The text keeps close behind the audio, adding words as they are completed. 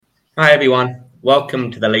Hi, everyone.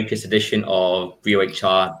 Welcome to the latest edition of Brio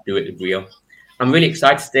HR Do It with Brio. I'm really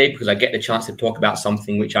excited today because I get the chance to talk about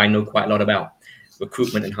something which I know quite a lot about,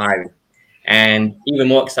 recruitment and hiring. And even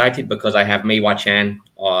more excited because I have Mei Hua Chan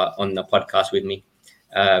on the podcast with me.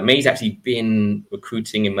 May's actually been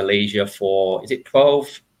recruiting in Malaysia for, is it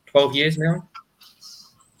 12 years now?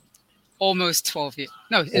 Almost 12 years.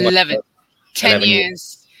 No, Almost 11. 10 11 years.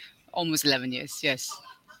 years. Almost 11 years. Yes.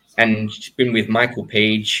 And she's been with Michael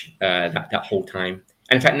Page that whole time.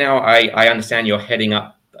 And in fact, now I understand you're heading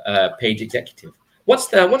up Page Executive. What's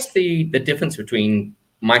the difference between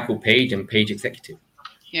Michael Page and Page Executive?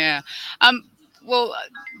 Yeah. Um, well,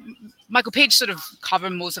 Michael Page sort of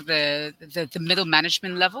covered most of the middle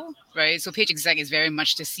management level, right? So Page Exec is very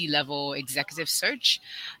much the C-level executive search.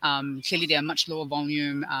 Clearly, they are much lower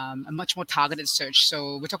volume, a much more targeted search.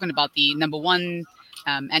 So we're talking about the number one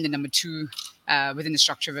and the number two within the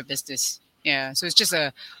structure of a business. Yeah. So it's just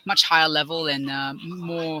a much higher level and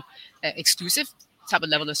more exclusive type of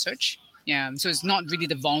level of search. Yeah, so it's not really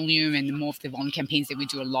the volume and more of the volume campaigns that we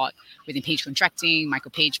do a lot within Page Contracting,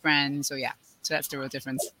 Michael Page brand. So yeah, so that's the real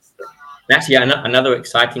difference. And actually, another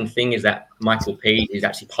exciting thing is that Michael Page is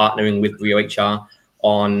actually partnering with Brio HR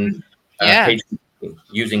on Yeah, Page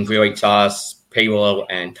using Brio HR's payroll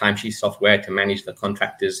and timesheet software to manage the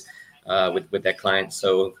contractors with their clients.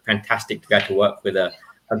 So fantastic to get to work with a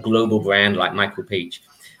global brand like Michael Page.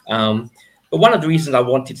 But one of the reasons I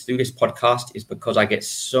wanted to do this podcast is because I get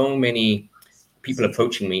so many people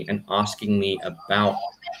approaching me and asking me about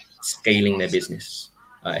scaling their business,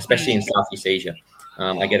 especially in Southeast Asia.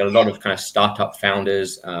 I get a lot of kind of startup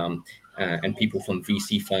founders and people from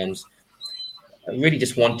VC firms really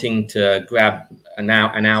just wanting to grab an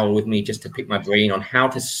hour with me just to pick my brain on how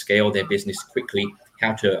to scale their business quickly,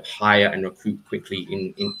 how to hire and recruit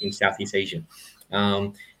quickly in Southeast Asia.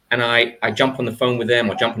 And I jump on the phone with them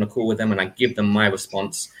or jump on a call with them and I give them my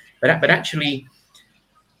response. But actually,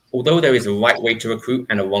 although there is a right way to recruit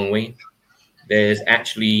and a wrong way, there's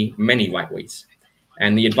actually many right ways.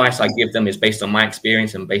 And the advice I give them is based on my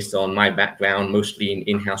experience and based on my background, mostly in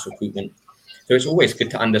in-house recruitment. So it's always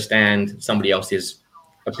good to understand somebody else's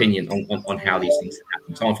opinion on how these things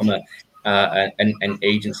happen. Someone from an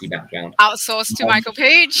agency background. outsourced to Michael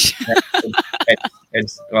Page.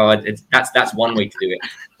 That's one way to do it.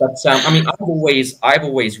 But I mean, I've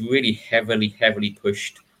always really heavily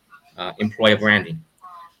pushed employer branding,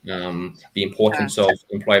 the Yeah. importance of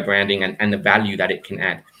employer branding and the value that it can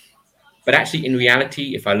add. But actually, in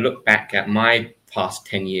reality, if I look back at my past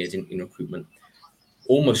 10 years in recruitment,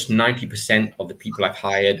 almost 90% of the people I've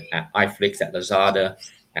hired at iFlix, at Lazada,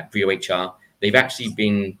 at Brio HR, they've actually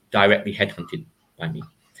been directly headhunted by me.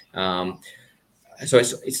 Um, so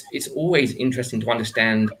it's always interesting to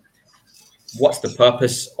understand what's the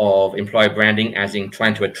purpose of employer branding, as in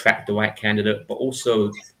trying to attract the right candidate, but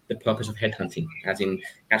also the purpose of headhunting, as in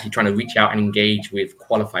actually trying to reach out and engage with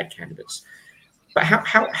qualified candidates. But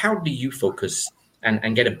how do you focus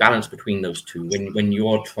and get a balance between those two when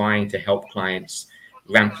you're trying to help clients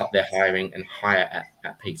ramp up their hiring and hire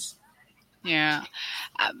at pace? Yeah.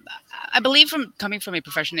 Um, I believe from coming from a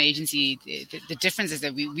professional agency, the difference is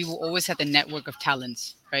that we will always have the network of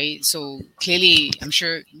talents, right? So clearly, I'm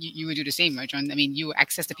sure you would do the same, right, John? I mean, you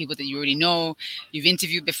access the people that you already know, you've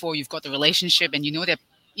interviewed before, you've got the relationship, and you know they're,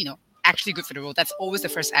 you know, actually good for the role. That's always the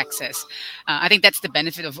first access. I think that's the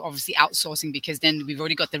benefit of obviously outsourcing because then we've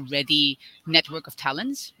already got the ready network of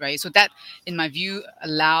talents, right? So that, in my view,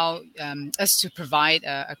 allow us to provide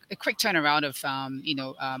a quick turnaround of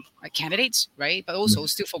candidates, right? But also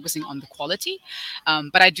still focusing on the quality.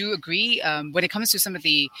 But I do agree when it comes to some of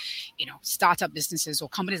the startup businesses or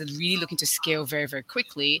companies that are really looking to scale very very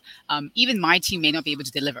quickly. Even my team may not be able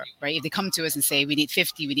to deliver, right? If they come to us and say we need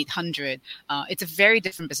 50, we need 100, it's a very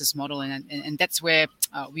different business model, and that's where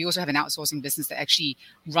we also have an outsourcing business that actually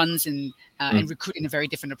runs and recruit in a very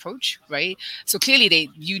different approach, right? So clearly,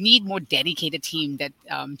 you need more dedicated team that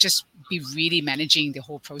just be really managing the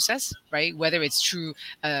whole process, right? Whether it's through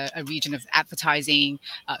a region of advertising,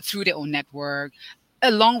 through their own network,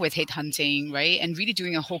 along with headhunting, right? And really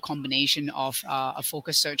doing a whole combination of a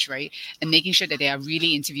focus search, right? And making sure that they are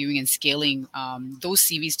really interviewing and scaling those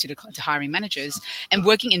CVs to hiring managers and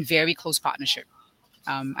working in very close partnership.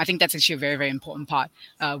 I think that's actually a very, very important part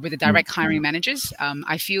with the direct hiring managers.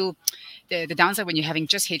 I feel the downside when you're having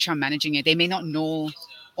just HR managing it, they may not know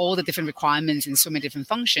all the different requirements in so many different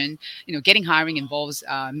functions. Getting hiring involves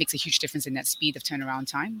makes a huge difference in that speed of turnaround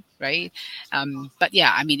time, right? But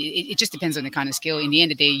yeah, I mean, it just depends on the kind of skill. In the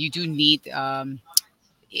end of the day, you do need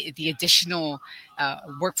the additional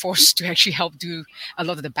workforce to actually help do a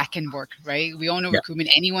lot of the back end work, right? We all know recruitment,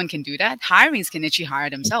 anyone can do that. Hirings can actually hire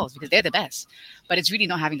themselves because they're the best, but it's really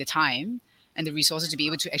not having the time and the resources to be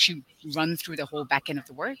able to actually run through the whole back end of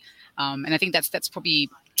the work. And I think that's probably,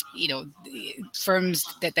 firms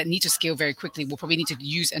that need to scale very quickly will probably need to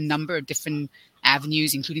use a number of different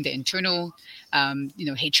avenues, including the internal,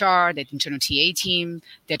 HR, the internal TA team,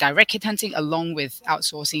 their direct headhunting, along with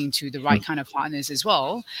outsourcing to the right kind of partners as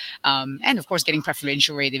well. And of course, getting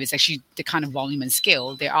preferential rate if it's actually the kind of volume and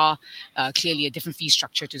scale. There are clearly a different fee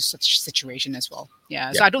structure to such situation as well.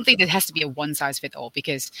 Yeah. So I don't think there has to be a one size fit all,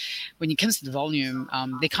 because when it comes to the volume,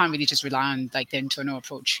 they can't really just rely on like the internal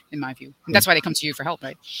approach, in my view. And that's why they come to you for help,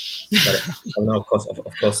 right? No, of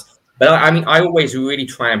course. But I mean, I always really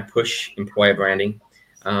try and push employer branding,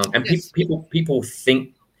 and people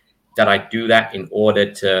think that I do that in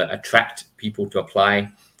order to attract people to apply,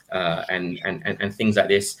 and things like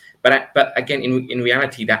this. But again, in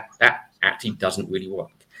reality, that actually doesn't really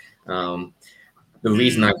work. The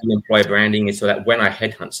reason I do employer branding is so that when I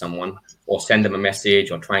headhunt someone or send them a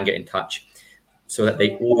message or try and get in touch, so that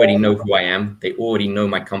they already know who I am, they already know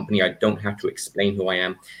my company. I don't have to explain who I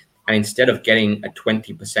am. And instead of getting a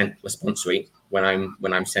 20% response rate when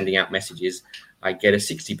I'm sending out messages, I get a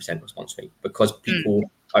 60% response rate because people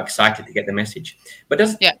are excited to get the message. But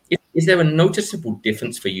is there a noticeable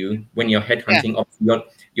difference for you when you're headhunting?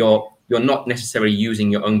 You're not necessarily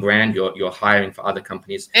using your own brand. You're hiring for other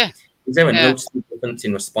companies. Is there a noticeable difference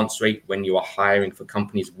in response rate when you are hiring for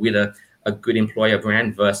companies with a good employer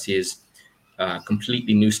brand versus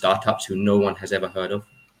completely new startups who no one has ever heard of?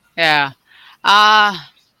 Yeah.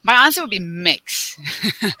 My answer would be mix.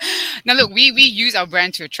 Now, look, we use our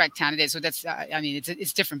brand to attract candidates, so that's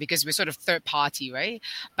it's different because we're sort of third party, right?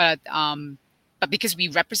 But because we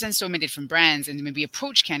represent so many different brands, and when we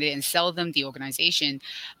approach candidates and sell them the organization,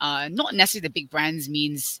 not necessarily the big brands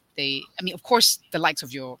means of course, the likes of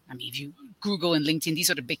if you Google and LinkedIn, these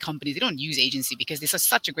sort of big companies, they don't use agency because they're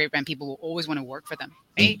such a great brand. People will always want to work for them,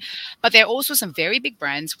 right? But there are also some very big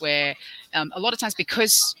brands where a lot of times,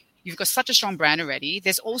 because you've got such a strong brand already,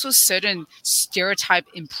 there's also certain stereotype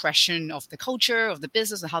impression of the culture, of the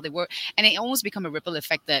business, and how they work. And it almost become a ripple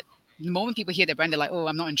effect that the moment people hear their brand, they're like, oh,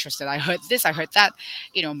 I'm not interested. I heard this, I heard that.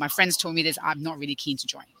 My friends told me this. I'm not really keen to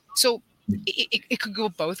join. So it could go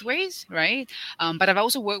both ways, right? But I've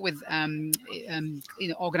also worked with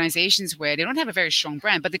organizations where they don't have a very strong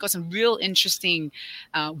brand, but they've got some real interesting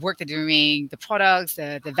work they're doing, the products,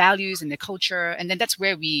 the values, and the culture. And then that's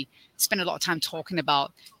where we spend a lot of time talking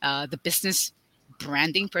about the business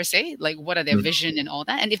branding per se, like what are their vision and all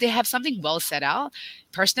that. And if they have something well set out,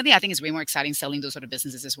 personally, I think it's way more exciting selling those sort of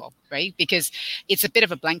businesses as well, right? Because it's a bit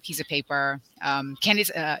of a blank piece of paper.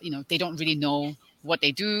 Candidates, they don't really know what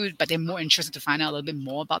they do, but they're more interested to find out a little bit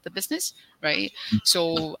more about the business, right?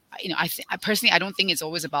 So, I personally, I don't think it's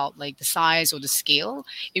always about like the size or the scale.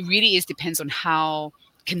 It really depends on how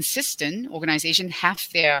consistent organizations have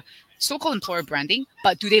their so-called employer branding,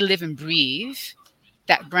 but do they live and breathe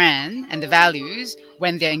that brand and the values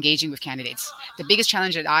when they're engaging with candidates? The biggest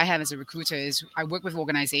challenge that I have as a recruiter is I work with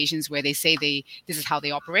organizations where they say this is how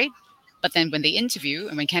they operate, but then when they interview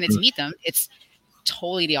and when candidates meet them, it's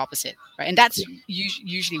totally the opposite, right? And that's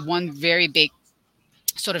usually one very big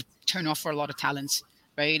sort of turn off for a lot of talents,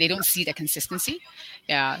 right? They don't see that consistency.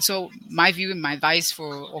 Yeah. So my view and my advice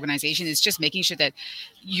for organization is just making sure that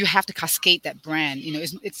you have to cascade that brand.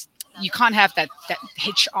 It's you can't have that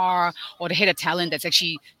HR or the head of talent that's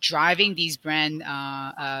actually driving these brand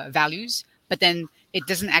values, but then it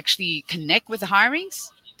doesn't actually connect with the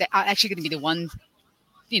hirings that are actually going to be the one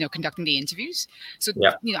conducting the interviews. So,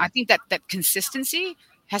 I think that consistency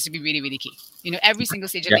has to be really, really key. Every single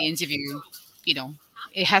stage of the interview,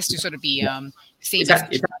 it has to sort of be same. It's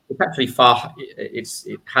actually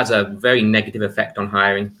it has a very negative effect on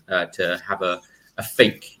hiring to have a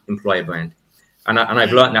fake employer brand. And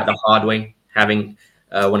I've learned that the hard way, having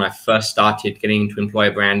when I first started getting into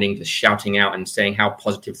employer branding, just shouting out and saying how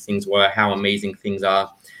positive things were, how amazing things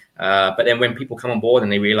are. But then when people come on board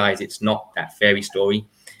and they realize it's not that fairy story,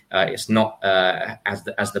 it's not as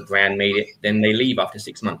the brand made it, then they leave after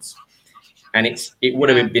 6 months. And it would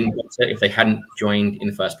have been better if they hadn't joined in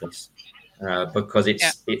the first place, because it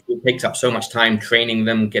takes up so much time training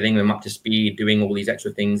them, getting them up to speed, doing all these extra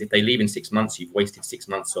things. If they leave in 6 months, you've wasted 6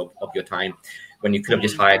 months of your time when you could have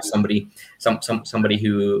just hired somebody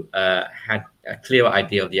who had a clearer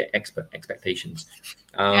idea of the expectations.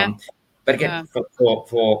 But again,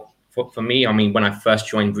 for me, I mean, when I first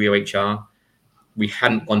joined Brio HR, we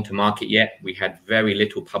hadn't gone to market yet. We had very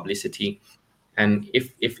little publicity. And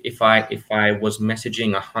if I was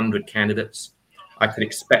messaging 100 candidates, I could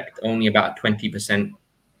expect only about 20%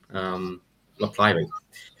 apply rate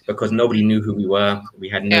because nobody knew who we were. We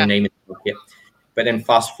had no Yeah. name in the market. But then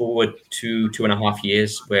fast forward to 2.5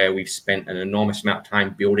 years where we've spent an enormous amount of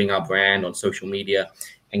time building our brand on social media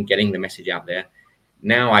and getting the message out there.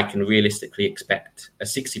 Now I can realistically expect a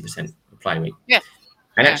 60% apply rate. Yeah.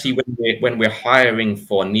 And actually, when we're hiring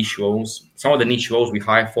for niche roles, some of the niche roles we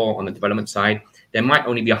hire for on the development side, there might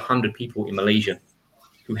only be 100 people in Malaysia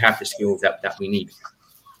who have the skills that we need.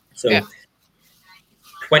 So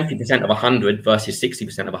 20% of 100 versus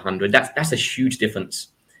 60% of 100, that's a huge difference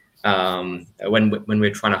when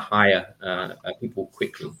we're trying to hire people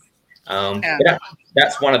quickly. But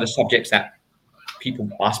that's one of the subjects that people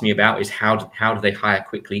ask me about is how do they hire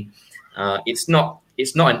quickly? It's not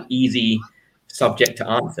an easy subject to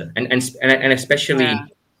answer, and especially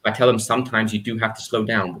I tell them sometimes you do have to slow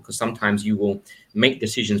down because sometimes you will make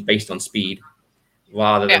decisions based on speed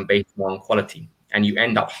rather than based on quality, and you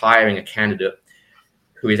end up hiring a candidate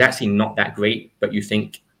who is actually not that great, but you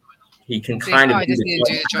think he can kind of do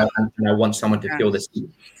the job, and I want someone to fill the seat.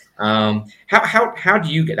 How do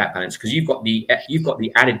you get that balance? Because you've got the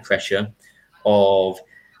added pressure of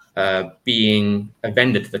being a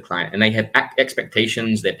vendor to the client, and they have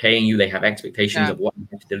expectations. They're paying you. They have expectations of what you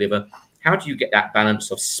have to deliver. How do you get that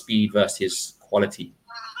balance of speed versus quality?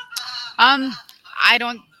 I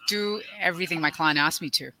don't do everything my client asks me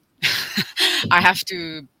to. I have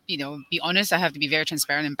to, be honest. I have to be very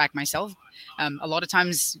transparent and back myself. A lot of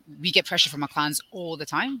times we get pressure from our clients all the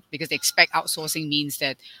time because they expect outsourcing means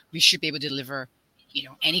that we should be able to deliver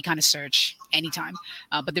any kind of search anytime.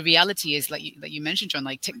 But the reality is, like you mentioned, John,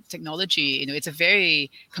 like technology, it's a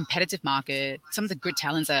very competitive market. Some of the good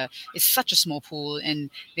talents it's such a small pool, and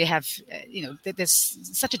they have, there's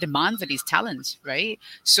such a demand for these talents, right?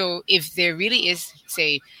 So if there really is,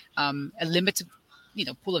 say, a limited,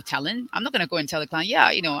 pool of talent, I'm not going to go and tell the client,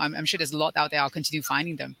 I'm sure there's a lot out there. I'll continue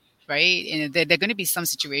finding them. Right. And there going to be some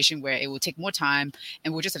situation where it will take more time,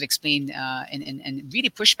 and we'll just have to explain and really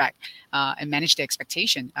push back and manage the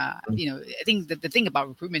expectation. I think the thing about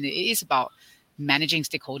recruitment, it is about managing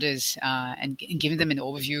stakeholders and giving them an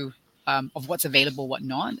overview of what's available, what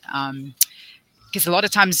not. Because a lot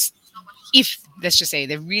of times, if let's just say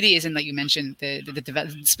there really isn't, like you mentioned, the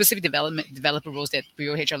specific developer roles that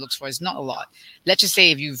Brio HR looks for is not a lot. Let's just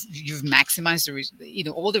say if you've maximized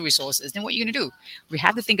all the resources, then what are you going to do? We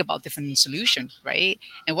have to think about different solutions, right?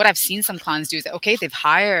 And what I've seen some clients do is that, okay, they've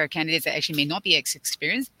hired candidates that actually may not be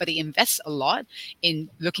experienced, but they invest a lot in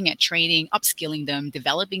looking at training, upskilling them,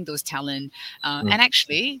 developing those talent, and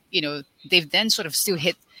actually, they've then sort of still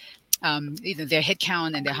hit their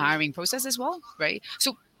headcount and their hiring process as well, right?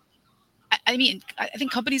 So I think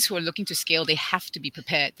companies who are looking to scale, they have to be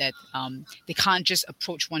prepared that they can't just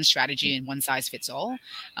approach one strategy and one size fits all.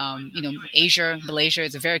 Asia, Malaysia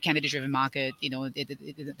is a very candidate-driven market.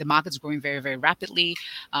 The market's growing very, very rapidly.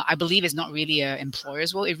 I believe it's not really an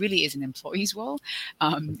employer's world. It really is an employee's world.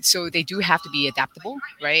 So they do have to be adaptable,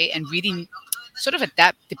 right? And really sort of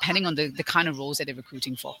adapt depending on the kind of roles that they're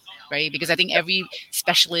recruiting for, right? Because I think every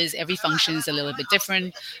specialist, every function is a little bit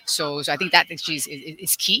different. So I think that actually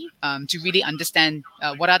is key to really understand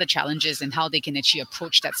what are the challenges and how they can actually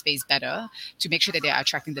approach that space better to make sure that they are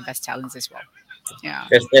attracting the best talents as well. Yeah,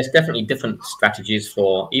 there's definitely different strategies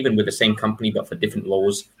for even with the same company, but for different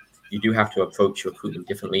roles, you do have to approach recruitment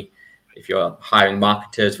differently. If you're hiring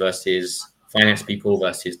marketers versus finance people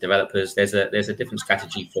versus developers, there's a different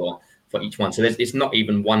strategy for each one. So it's not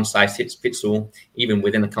even one size fits all. Even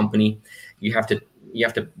within a company, you have to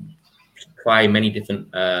try many different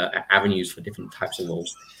avenues for different types of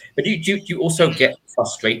roles. But do you also get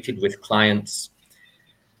frustrated with clients'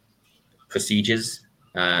 procedures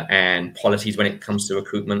and policies when it comes to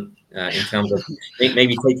recruitment in terms of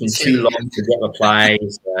maybe taking too long to get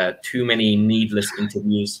replies, too many needless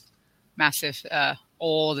interviews? Massive,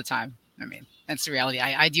 all the time. That's the reality.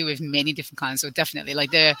 I deal with many different clients, so definitely,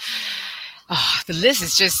 like the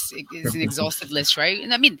list is an exhaustive list, right?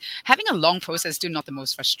 And having a long process is still not the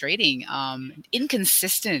most frustrating.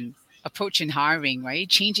 Inconsistent approach in hiring, right?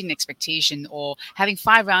 Changing expectation, or having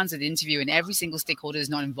 5 rounds of the interview and every single stakeholder is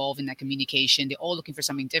not involved in that communication. They're all looking for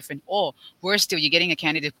something different. Or worse still, you're getting a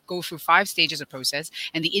candidate go through 5 stages of process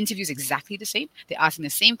and the interview is exactly the same. They're asking the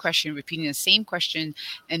same question, repeating the same question,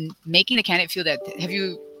 and making the candidate feel that have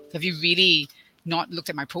you really not looked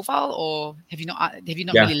at my profile, or have you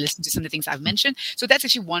not really listened to some of the things I've mentioned? So that's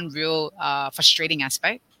actually one real frustrating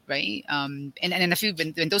aspect, right? And I feel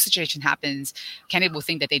when those situations happens, candidates will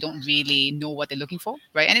think that they don't really know what they're looking for,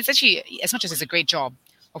 right? And it's actually, as much as it's a great job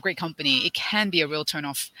or great company, it can be a real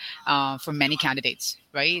turnoff for many candidates,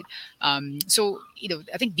 right? So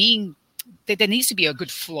I think being there needs to be a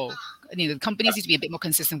good flow. The companies need to be a bit more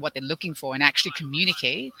consistent what they're looking for and actually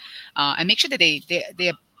communicate and make sure that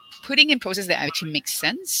they're putting in process that actually makes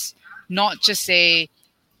sense, not just say,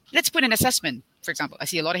 let's put an assessment, for example. I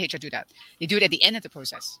see a lot of HR do that. They do it at the end of the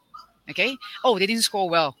process. Okay. Oh, they didn't score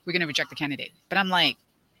well, we're going to reject the candidate. But I'm like,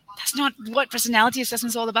 that's not what personality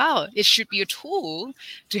assessment is all about. It should be a tool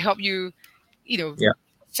to help you,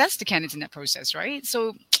 assess the candidates in that process, right?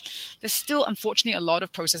 So there's still, unfortunately, a lot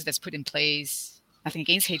of process that's put in place. Nothing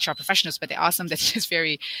against HR professionals, but there are some that's just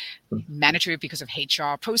very mandatory because of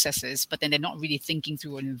HR processes, but then they're not really thinking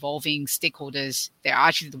through and involving stakeholders. They're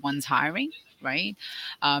actually the ones hiring, right?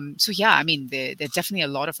 So yeah, I mean, there's definitely a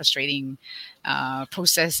lot of frustrating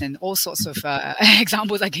process and all sorts of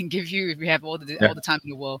examples I can give you if we have all the time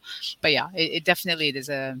in the world. But yeah, it definitely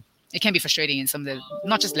it can be frustrating in some of the,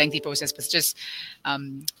 not just lengthy process, but just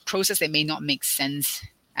process that may not make sense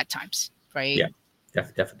at times, right? Yeah.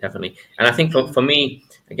 Definitely. And I think for me,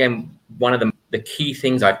 again, one of the key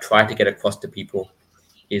things I try to get across to people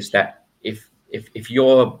is that if you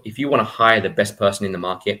want to hire the best person in the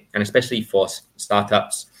market, and especially for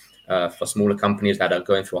startups, for smaller companies that are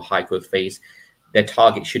going through a high growth phase, their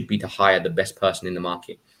target should be to hire the best person in the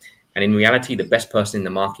market. And in reality, the best person in the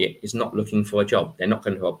market is not looking for a job. They're not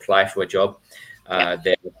going to apply for a job. You're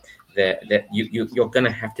going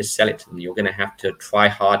to have to sell it to them. You're going to have to try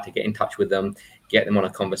hard to get in touch with them, get them on a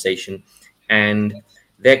conversation, and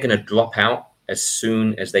they're going to drop out as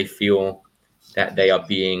soon as they feel that they are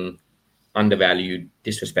being undervalued,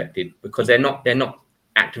 disrespected, because they're not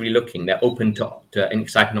actively looking. They're open to an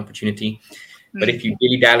exciting opportunity. But if you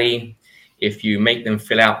dilly-dally, if you make them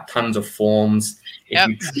fill out tons of forms, if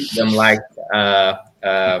you treat them like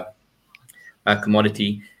a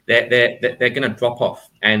commodity, they're going to drop off.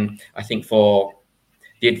 And I think for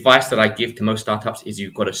the advice that I give to most startups is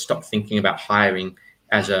you've got to stop thinking about hiring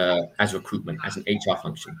as recruitment, as an HR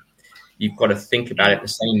function. You've got to think about it the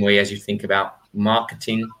same way as you think about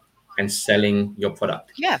marketing and selling your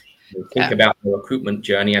product. Yeah. You think about the recruitment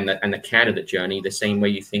journey and the candidate journey the same way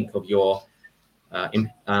you think of your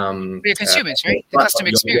consumers, right? The customer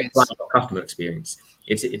experience. Customer experience.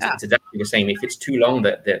 It's exactly the same. If it's too long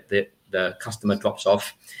that the customer drops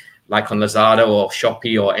off, like on Lazada or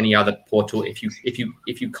Shopee or any other portal, if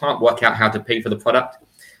you can't work out how to pay for the product,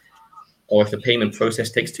 or if the payment process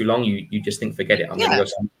takes too long, you just think, forget it. I'm going to go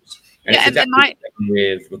somewhere else. And it's exactly the same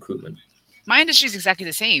with recruitment. My industry is exactly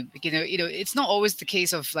the same. It's not always the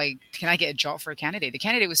case of like, can I get a job for a candidate? The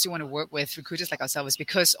candidate will still want to work with recruiters like ourselves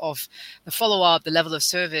because of the follow-up, the level of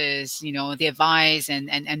service, the advice,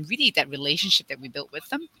 and really that relationship that we built with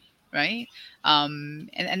them, right?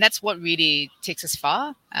 And that's what really takes us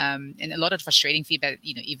far. And a lot of frustrating feedback,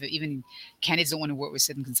 even candidates don't want to work with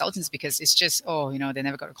certain consultants because it's just, they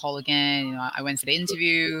never got a call again. I went for the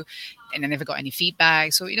interview and I never got any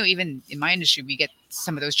feedback. So, even in my industry, we get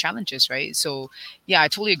some of those challenges, right? So, yeah, I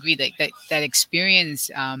totally agree that experience,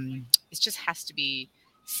 it just has to be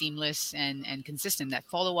seamless and consistent, that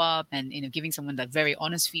follow-up and, giving someone that very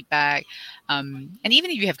honest feedback. And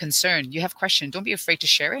even if you have concern, you have question, don't be afraid to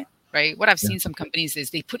share it. Right. What I've seen some companies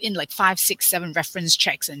is they put in like 5, 6, 7 reference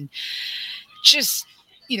checks and just,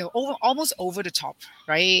 almost over the top.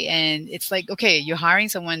 Right. And it's like, okay, you're hiring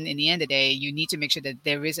someone. In the end of the day, you need to make sure that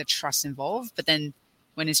there is a trust involved. But then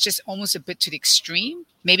when it's just almost a bit to the extreme,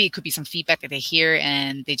 maybe it could be some feedback that they hear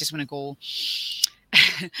and they just want to go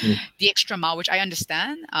the extra mile, which I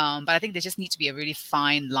understand. But I think there just needs to be a really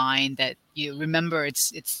fine line that you remember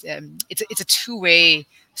it's a two-way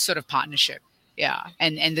sort of partnership. Yeah,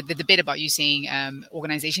 and the bit about you saying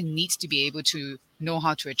organization needs to be able to know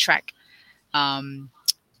how to attract.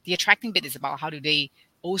 The attracting bit is about how do they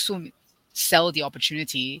also sell the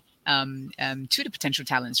opportunity to the potential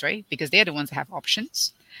talents, right? Because they're the ones that have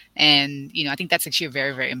options, and I think that's actually a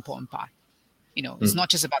very, very important part. It's not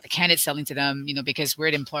just about the candidate selling to them, because we're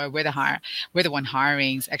the employer, we're the one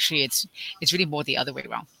hiring. Actually, it's really more the other way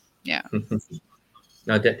around. Yeah.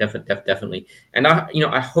 No, definitely, and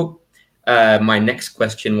I hope. My next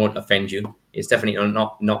question won't offend you. It's definitely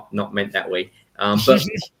not meant that way. But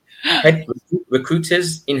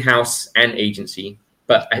recruiters, in-house and agency,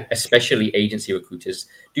 but especially agency recruiters,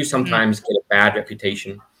 do sometimes get a bad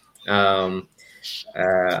reputation. I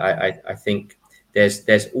think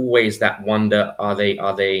there's always that wonder: are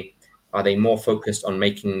they more focused on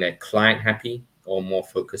making their client happy, or more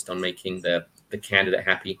focused on making the candidate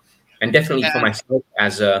happy? And definitely for myself,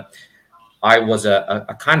 I was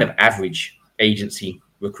a kind of average agency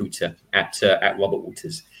recruiter at Robert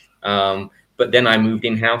Walters. But But then I moved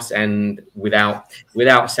in-house, and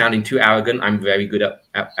without sounding too arrogant, I'm very good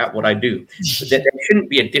at what I do. So there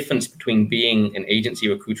shouldn't be a difference between being an agency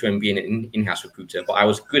recruiter and being an in-house recruiter, but I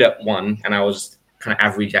was good at one and I was kind of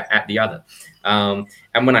average at the other.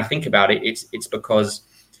 And when I think about it, it's because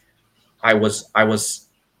I was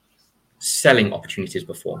selling opportunities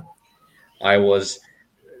before. I was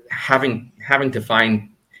having to find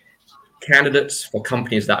candidates for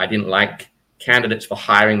companies that I didn't like, candidates for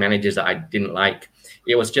hiring managers that I didn't like.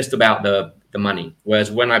 It was just about the money.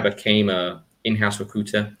 Whereas when I became a in-house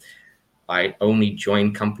recruiter, I only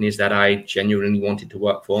joined companies that I genuinely wanted to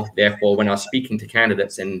work for. Therefore, when I was speaking to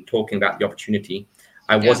candidates and talking about the opportunity,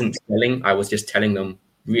 I wasn't selling. I was just telling them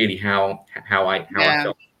really how I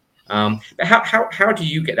felt. But how do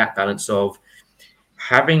you get that balance of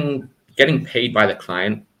getting paid by the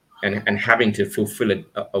client and having to fulfill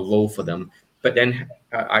a role for them, but then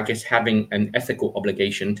I guess having an ethical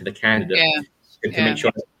obligation to the candidate to make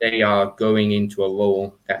sure that they are going into a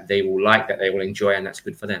role that they will like, that they will enjoy, and that's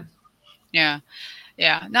good for them? Yeah.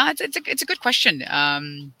 No, it's a good question.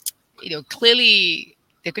 Clearly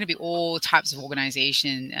there are going to be all types of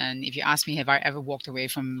organization, and if you ask me, have I ever walked away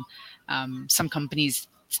from some companies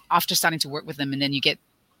after starting to work with them, and then you get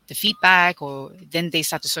the feedback, or then they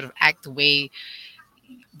start to sort of act the way,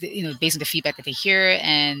 based on the feedback that they hear.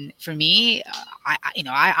 And for me,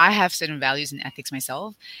 I have certain values and ethics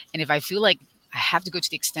myself. And if I feel like I have to go to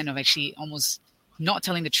the extent of actually almost not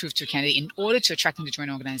telling the truth to a candidate in order to attract them to join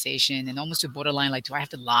an organization, and almost to borderline, like, do I have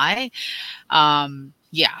to lie?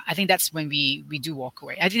 I think that's when we do walk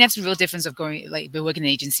away. I think that's the real difference of going, like, we're working in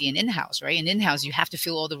an agency and in-house, right? And in-house, you have to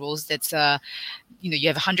fill all the roles that's, you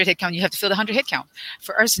have 100 headcount, you have to fill the 100 headcount.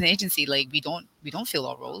 For us in an agency, like, we don't fill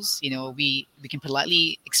our roles. We can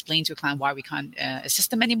politely explain to a client why we can't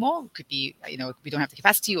assist them anymore. It could be, we don't have the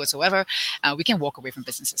capacity whatsoever. We can walk away from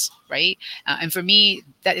businesses, right? And for me,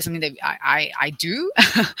 that is something that I do.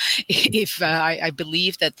 If I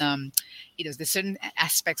believe that, there's certain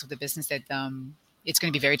aspects of the business that, it's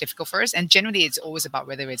going to be very difficult for us. And generally, it's always about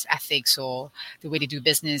whether it's ethics or the way they do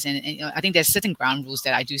business. And I think there's certain ground rules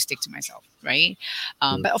that I do stick to myself, right?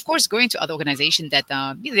 But of course, going to other organizations that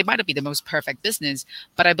they might not be the most perfect business,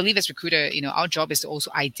 but I believe as recruiter, our job is to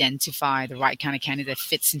also identify the right kind of candidate that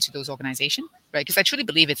fits into those organizations, right? Because I truly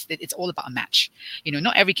believe it's all about a match.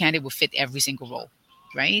 Not every candidate will fit every single role,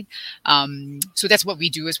 right? So that's what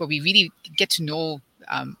we do, is what we really get to know.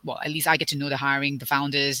 At least I get to know the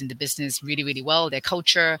founders and the business really, really well, their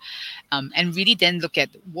culture, and really then look at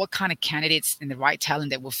what kind of candidates and the right talent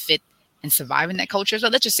that will fit and survive in that culture. So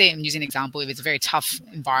let's just say, I'm using an example, if it's a very tough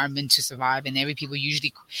environment to survive and every people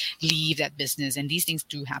usually leave that business, and these things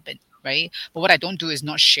do happen, right? But what I don't do is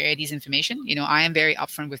not share these information. I am very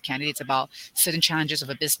upfront with candidates about certain challenges of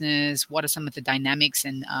a business, what are some of the dynamics,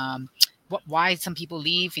 and why some people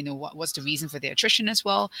leave, what's the reason for their attrition as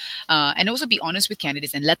well. And also be honest with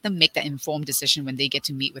candidates and let them make that informed decision when they get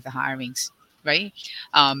to meet with the hirings, right?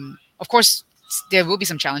 Of course, there will be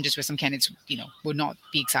some challenges where some candidates, will not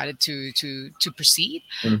be excited to proceed.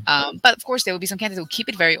 But of course, there will be some candidates who will keep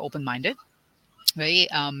it very open-minded, right?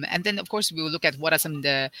 And then, of course, we will look at what are some of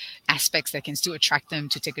the aspects that can still attract them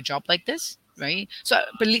to take a job like this, right? So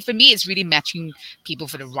for me, it's really matching people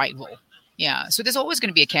for the right role. Yeah. So there's always going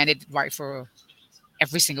to be a candidate right for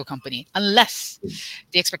every single company, unless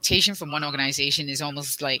the expectation from one organization is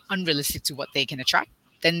almost like unrealistic to what they can attract.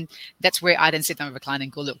 Then that's where I then sit down with a client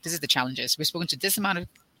and go, look, this is the challenges. We've spoken to this amount of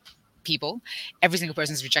people. Every single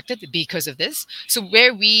person is rejected because of this. So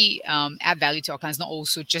where we add value to our clients, not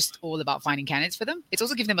also just all about finding candidates for them. It's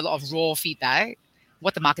also giving them a lot of raw feedback,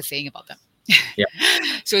 what the market's saying about them. Yeah.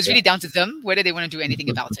 So it's really down to them whether they want to do anything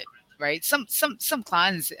about it. Right. Some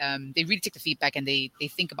clients, they really take the feedback and they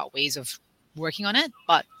think about ways of working on it.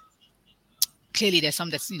 But clearly there's some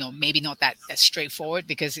that's, maybe not that straightforward,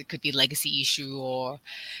 because it could be a legacy issue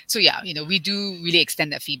we do really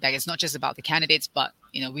extend that feedback. It's not just about the candidates, but,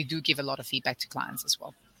 we do give a lot of feedback to clients as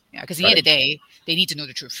well. Yeah. Because at the end of the day, they need to know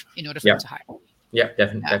the truth in order for them to hire. Yeah,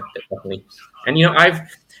 definitely. And,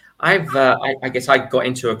 I guess I got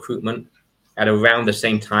into recruitment at around the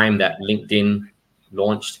same time that LinkedIn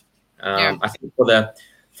launched. I think for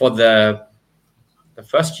the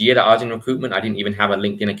first year that I was in recruitment, I didn't even have a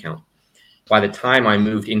LinkedIn account. By the time I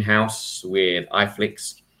moved in-house with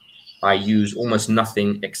iFlix, I use almost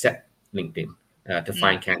nothing except LinkedIn to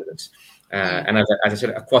find candidates. And as I said,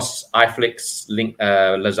 across iFlix,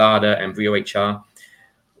 Lazada, and Brio HR,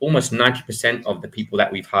 almost 90% of the people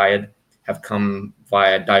that we've hired have come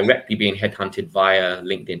directly being headhunted via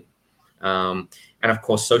LinkedIn. And of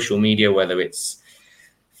course, social media, whether it's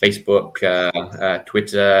Facebook,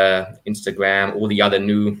 Twitter, Instagram, all the other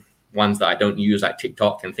new ones that I don't use, like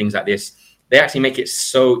TikTok and things like this, they actually make it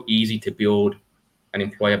so easy to build an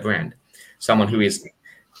employer brand. Someone who is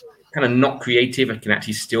kind of not creative and can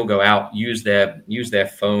actually still go out, use their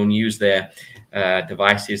phone, use their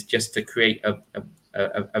devices just to create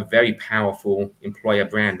a very powerful employer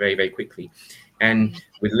brand very, very quickly. And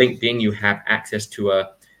with LinkedIn, you have access to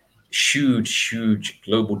a huge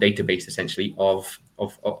global database, essentially, of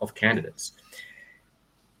candidates.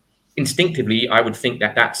 Instinctively, I would think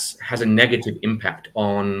that has a negative impact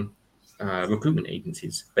on recruitment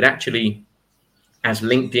agencies. But actually, as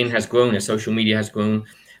LinkedIn has grown, as social media has grown,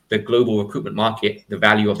 the global recruitment market, the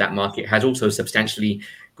value of that market has also substantially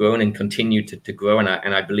grown and continued to grow. And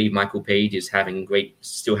I believe Michael Page is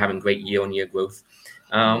still having great year-on-year growth.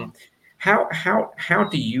 How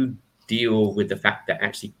do you deal with the fact that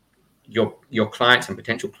actually your clients and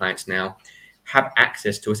potential clients now have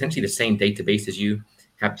access to essentially the same database as you,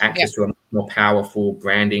 have access to a more powerful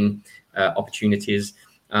branding opportunities?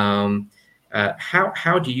 How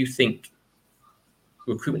do you think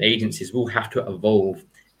recruitment agencies will have to evolve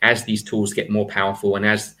as these tools get more powerful and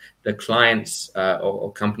as the clients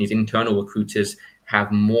or companies, internal recruiters,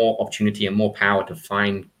 have more opportunity and more power to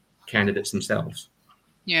find candidates themselves?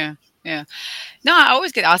 Yeah. No, I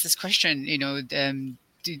always get asked this question. Do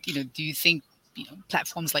you think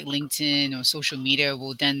platforms like LinkedIn or social media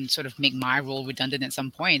will then sort of make my role redundant at some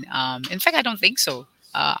point? In fact, I don't think so.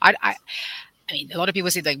 I mean, a lot of people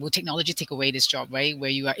say, like, will technology take away this job, right? Where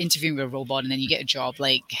you are interviewing with a robot and then you get a job.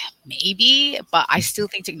 Like, maybe, but I still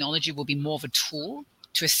think technology will be more of a tool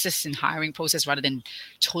to assist in hiring process rather than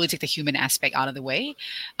totally take the human aspect out of the way.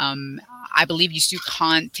 I believe you still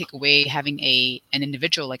can't take away having an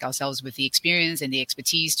individual like ourselves with the experience and the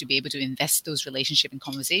expertise to be able to invest those relationship and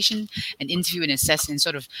conversation and interview and assess and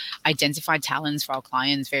sort of identify talents for our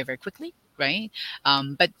clients very, very quickly. Right.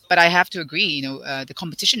 But I have to agree, the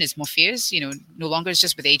competition is more fierce, no longer it's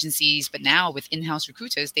just with agencies, but now with in-house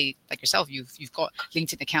recruiters, they, like yourself, you've got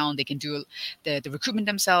LinkedIn account, they can do the recruitment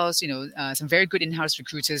themselves. Some very good in-house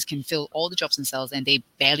recruiters can fill all the jobs themselves and they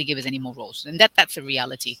barely give us any more roles. And that's a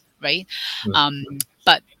reality. Right.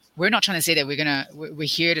 But we're not trying to say that we're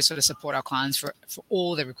here to sort of support our clients for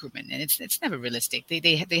all the recruitment, and it's never realistic.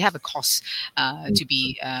 They have a cost to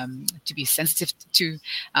be sensitive to.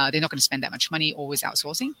 They're not going to spend that much money always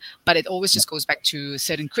outsourcing, but it always just goes back to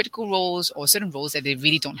certain critical roles or certain roles that they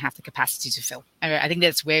really don't have the capacity to fill. I think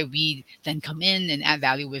that's where we then come in and add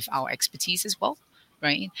value with our expertise as well.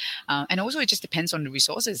 Right. And also it just depends on the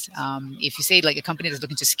resources. If you say like a company that's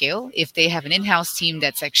looking to scale, if they have an in-house team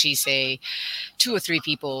that's actually say 2 or 3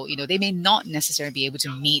 people, they may not necessarily be able to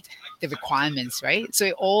meet the requirements. Right. So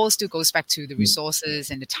it all still goes back to the resources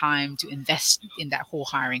and the time to invest in that whole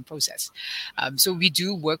hiring process. So we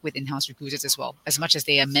do work with in-house recruiters as well, as much as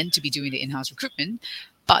they are meant to be doing the in-house recruitment.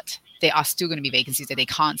 But there are still going to be vacancies that they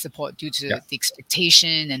can't support due to the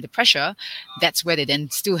expectation and the pressure. That's where they then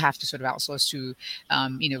still have to sort of outsource to,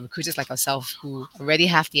 recruiters like ourselves who already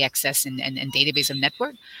have the access and database of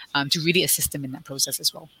network to really assist them in that process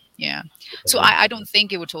as well. Yeah. So I don't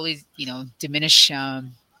think it would totally, diminish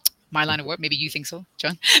my line of work. Maybe you think so,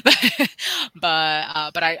 John.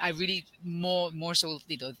 but I really more so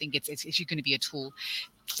think it's actually going to be a tool.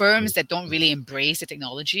 Firms that don't really embrace the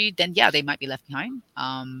technology, then they might be left behind.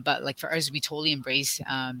 But like for us, we totally embrace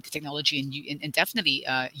the technology and definitely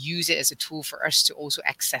use it as a tool for us to also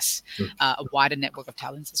access a wider network of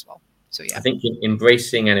talents as well. So I think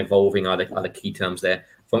embracing and evolving are the key terms there.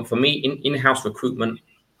 For me, in-house recruitment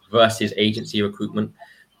versus agency recruitment,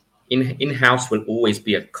 in-house will always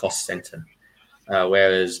be a cost center,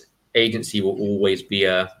 whereas agency will always be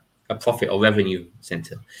a profit or revenue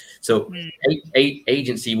center. So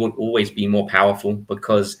agency will always be more powerful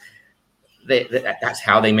because that's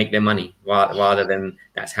how they make their money, rather than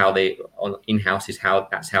that's how they in-house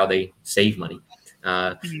that's how they save money.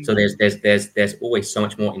 So there's always so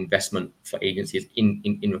much more investment for agencies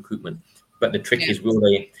in recruitment. But the trick is, will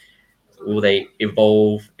they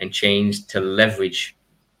evolve and change to leverage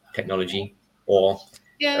technology, or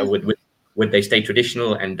would they stay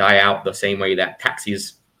traditional and die out the same way that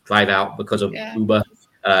taxis drive out because of Uber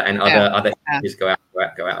and other agencies go out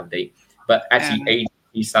of date? But actually,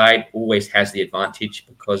 agency side always has the advantage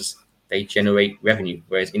because they generate revenue,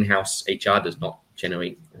 whereas in-house HR does not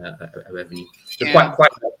generate a revenue. So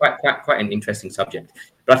quite an interesting subject.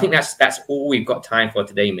 But I think that's all we've got time for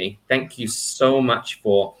today, May. Thank you so much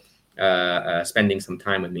for spending some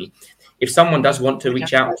time with me. If someone does want to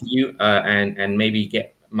reach out to you and maybe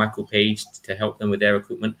get Michael Page to help them with their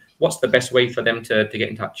recruitment, what's the best way for them to get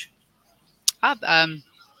in touch?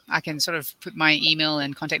 I can sort of put my email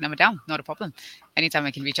and contact number down. Not a problem. Anytime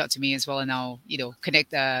I can reach out to me as well, and I'll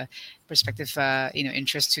connect prospective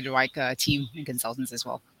interest to the right team and consultants as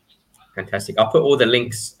well. Fantastic. I'll put all the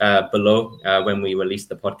links below when we release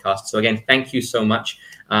the podcast. So again, thank you so much.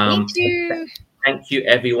 Thank you. Thank you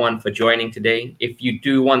everyone for joining today. If you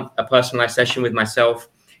do want a personalized session with myself,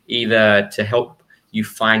 either to help you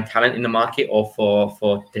find talent in the market or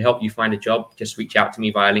for to help you find a job, just reach out to me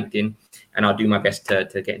via LinkedIn and I'll do my best to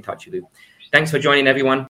get in touch with you. Thanks for joining everyone.